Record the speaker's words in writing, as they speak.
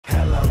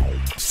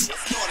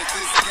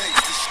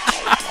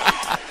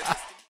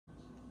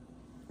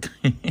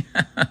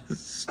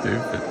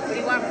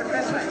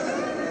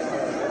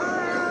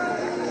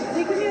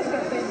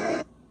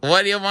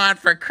What do you want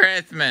for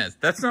Christmas?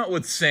 That's not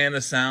what Santa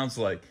sounds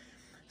like.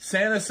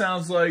 Santa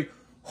sounds like,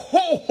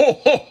 ho,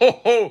 ho, ho,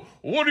 ho, ho.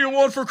 What do you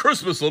want for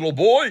Christmas, little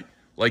boy?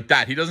 Like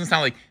that. He doesn't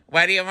sound like,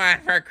 what do you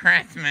want for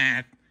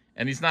Christmas?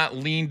 And he's not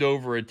leaned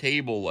over a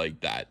table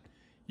like that.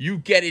 You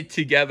get it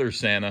together,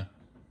 Santa.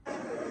 You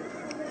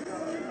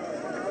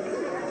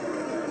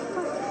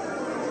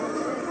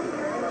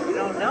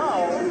don't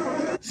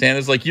know.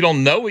 Santa's like, you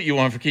don't know what you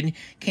want for kid.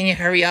 Can you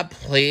hurry up,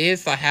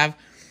 please? I have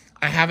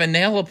a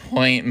nail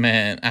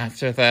appointment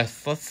after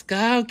this. Let's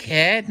go,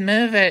 kid.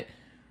 Move it.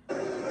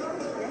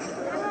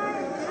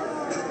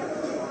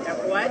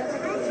 What?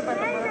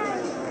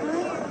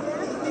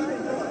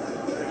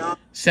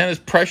 Santa's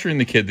pressuring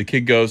the kid. The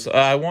kid goes,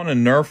 I want a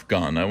Nerf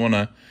gun.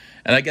 And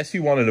I guess he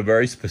wanted a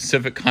very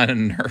specific kind of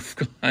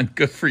Nerf gun.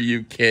 Good for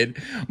you,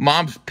 kid.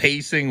 Mom's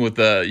pacing with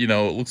a, it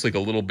looks like a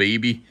little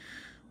baby,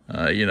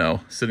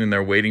 sitting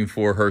there waiting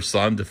for her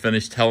son to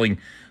finish telling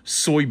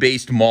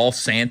soy-based mall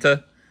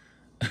Santa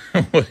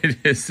what it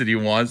is that he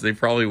wants. They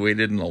probably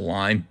waited in a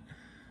line.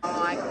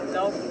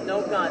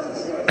 No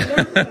guns.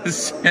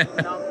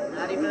 No,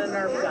 not even a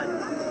Nerf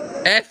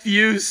gun. F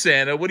you,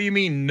 Santa. What do you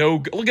mean,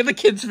 no? Look at the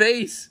kid's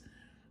face.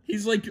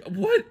 He's like,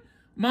 what?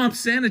 Mom,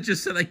 Santa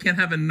just said I can't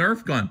have a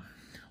Nerf gun.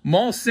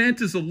 Mall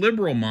Santa's a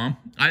liberal, Mom.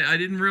 I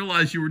didn't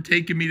realize you were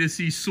taking me to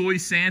see Soy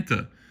Santa.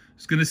 I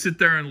was going to sit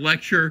there and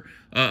lecture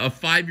a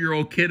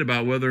 5-year-old kid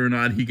about whether or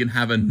not he can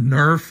have a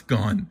Nerf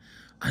gun.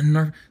 A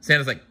Nerf.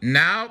 Santa's like,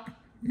 no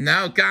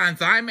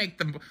guns. I make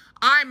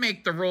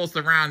the rules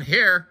around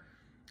here.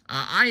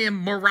 I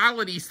am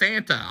morality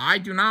Santa. I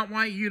do not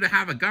want you to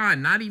have a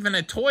gun, not even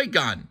a toy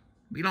gun.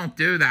 We don't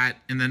do that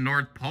in the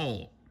North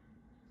Pole.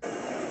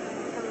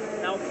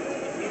 No,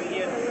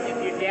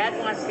 if your dad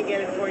wants to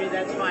get it for you,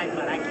 that's fine,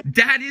 but I can't.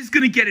 Dad is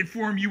going to get it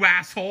for him, you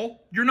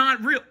asshole. You're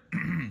not real.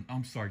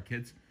 I'm sorry,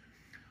 kids.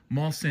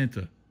 Mall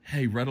Santa.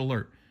 Hey, red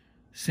alert.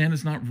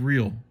 Santa's not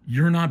real.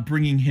 You're not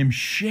bringing him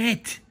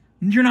shit.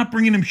 You're not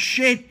bringing him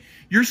shit.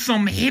 You're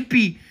some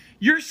hippie.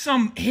 You're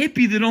some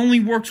hippie that only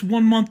works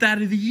 1 month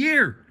out of the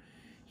year.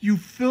 You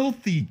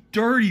filthy,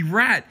 dirty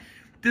rat.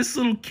 This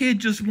little kid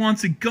just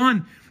wants a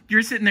gun.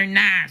 You're sitting there,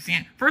 nah,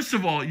 Santa. First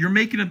of all, you're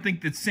making him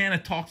think that Santa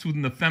talks with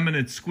an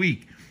effeminate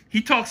squeak.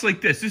 He talks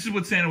like this. This is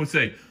what Santa would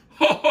say.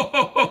 Ho, ho,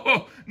 ho, ho,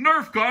 ho.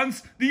 Nerf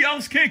guns. The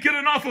elves can't get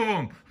enough of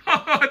them.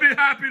 I'd be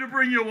happy to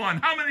bring you one.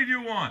 How many do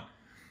you want?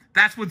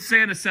 That's what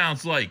Santa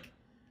sounds like.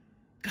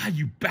 God,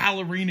 you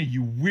ballerina,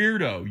 you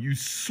weirdo, you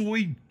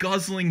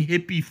soy-guzzling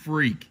hippie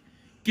freak.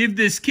 Give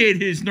this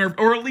kid his Nerf,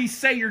 or at least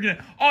say you're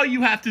gonna. All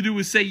you have to do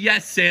is say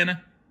yes,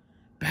 Santa.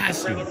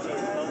 Bastard.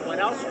 What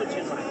else would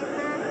you like?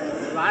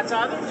 There's lots of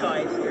other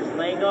toys. There's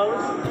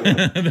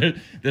Legos.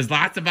 There's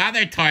lots of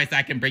other toys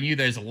I can bring you.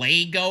 There's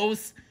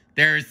Legos.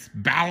 There's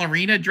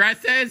ballerina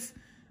dresses.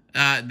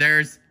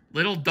 There's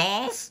little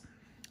dolls.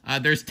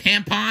 There's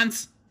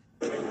tampons.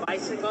 There's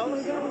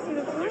bicycles.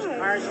 There's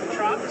cars and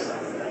trucks.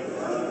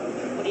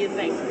 What do you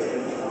think?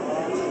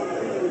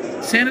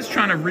 Santa's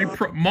trying to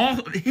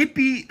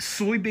hippie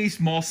soy-based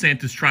mall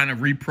Santa's trying to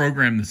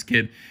reprogram this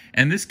kid,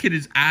 and this kid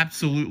is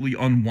absolutely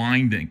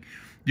unwinding.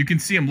 You can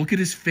see him. Look at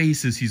his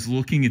face as he's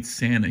looking at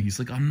Santa. He's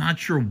like, I'm not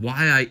sure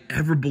why I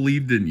ever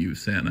believed in you,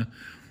 Santa.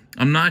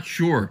 I'm not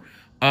sure.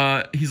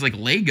 He's like,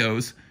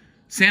 Legos?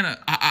 Santa,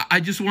 I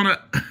just want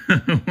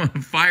to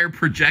fire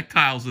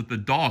projectiles at the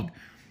dog.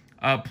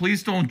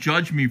 Please don't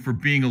judge me for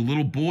being a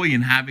little boy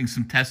and having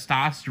some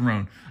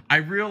testosterone. I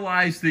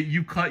realize that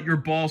you cut your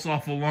balls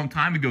off a long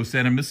time ago,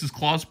 Santa. Mrs.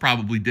 Claus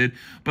probably did,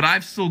 but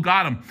I've still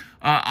got them.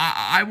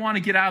 I want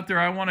to get out there.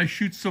 I want to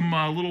shoot some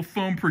little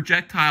foam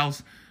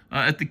projectiles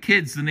at the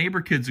kids, the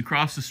neighbor kids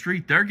across the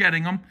street. They're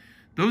getting them.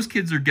 Those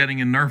kids are getting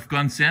a Nerf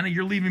gun, Santa.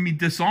 You're leaving me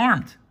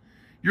disarmed.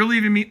 You're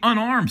leaving me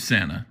unarmed,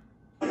 Santa.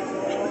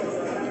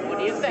 What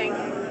do you think?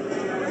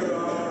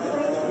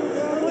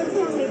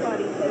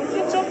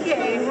 It's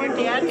okay if your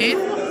dad...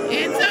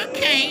 It's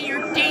okay,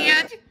 your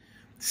dad.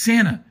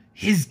 Santa,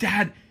 his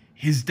dad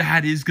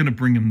is going to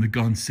bring him the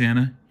gun,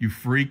 Santa. You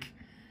freak.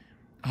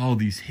 Oh,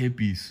 these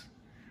hippies.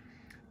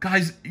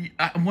 Guys,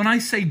 when I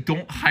say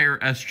don't hire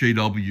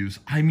SJWs,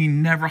 I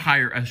mean never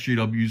hire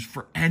SJWs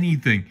for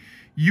anything.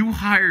 You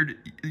hired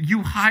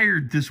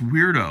this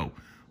weirdo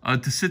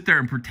to sit there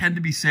and pretend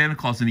to be Santa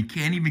Claus, and he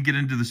can't even get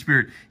into the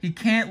spirit. He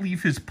can't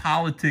leave his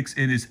politics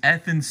in his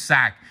effing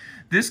sack.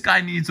 This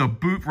guy needs a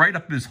boot right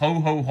up his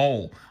ho-ho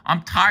hole.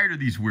 I'm tired of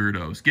these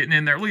weirdos getting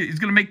in there. Look, he's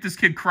going to make this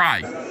kid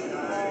cry.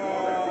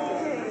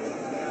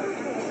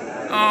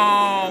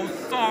 Oh,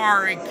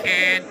 sorry,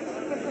 kid.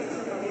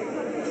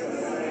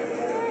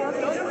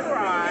 Don't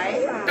cry.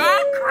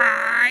 Don't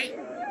cry.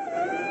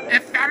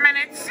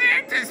 Effeminate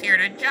Santa's here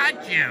to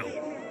judge you.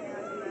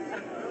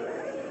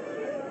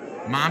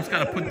 Mom's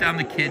got to put down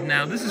the kid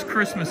now. This is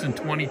Christmas in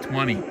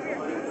 2020.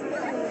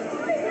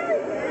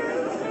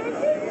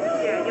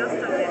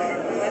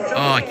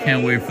 Oh, I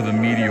can't wait for the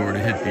meteor to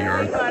hit the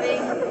earth.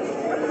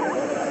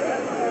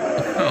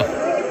 Oh.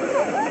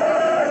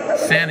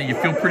 Santa, you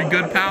feel pretty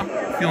good, pal?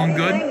 Feeling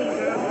good?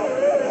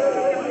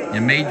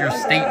 You made your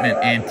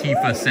statement,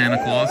 Antifa Santa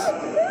Claus.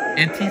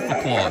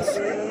 Antifa Claus.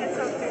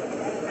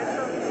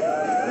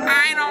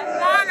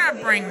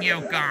 bring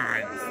you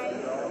guns.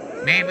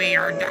 Maybe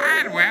your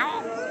dad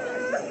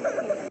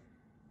will.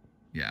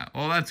 Yeah,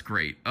 well, that's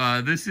great.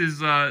 This is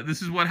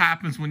what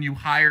happens when you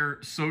hire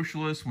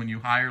socialists, when you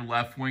hire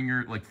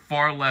left-winger, like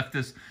far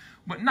leftists,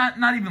 but not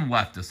even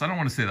leftists. I don't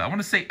want to say that. I want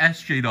to say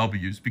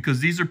SJWs, because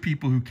these are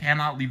people who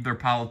cannot leave their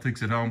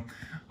politics at home.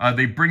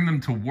 They bring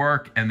them to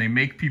work, and they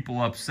make people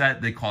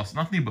upset. They cause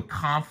nothing but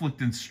conflict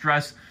and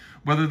stress,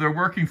 whether they're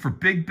working for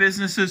big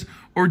businesses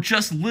or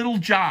just little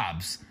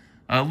jobs.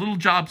 Little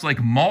jobs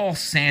like mall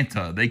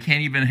Santa. They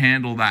can't even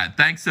handle that.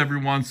 Thanks,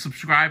 everyone.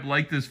 Subscribe,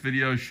 like this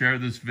video, share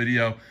this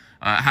video.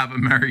 Have a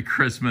Merry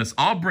Christmas.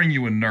 I'll bring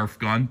you a Nerf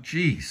gun.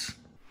 Jeez.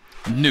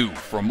 New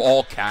from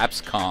All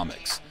Caps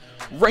Comics.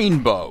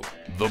 Rainbow,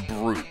 the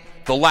Brute,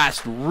 the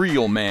last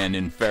real man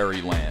in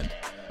fairyland.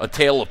 A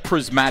tale of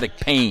prismatic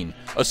pain,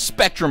 a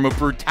spectrum of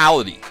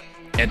brutality,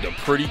 and a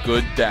pretty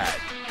good dad.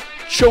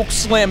 Choke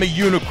slam a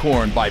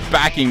unicorn by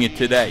backing it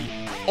today,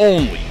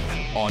 only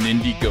on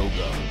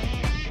Indiegogo.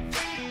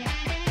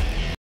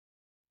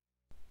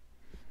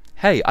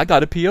 Hey, I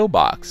got a P.O.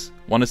 box.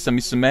 Want to send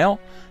me some mail?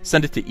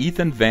 Send it to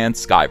Ethan Van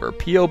Sciver,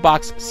 P.O.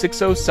 Box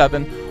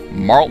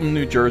 607, Marlton,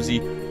 New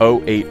Jersey,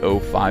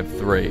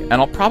 08053. And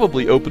I'll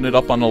probably open it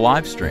up on the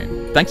live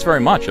stream. Thanks very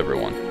much,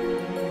 everyone.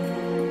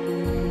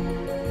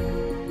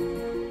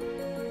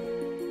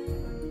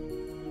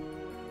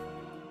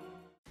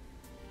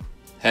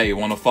 Hey, you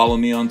want to follow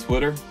me on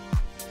Twitter?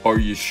 Are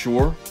you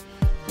sure?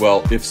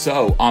 Well, if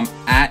so, I'm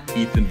at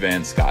Ethan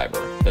Van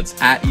Sciver. That's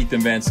at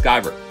Ethan Van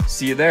Sciver.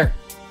 See you there.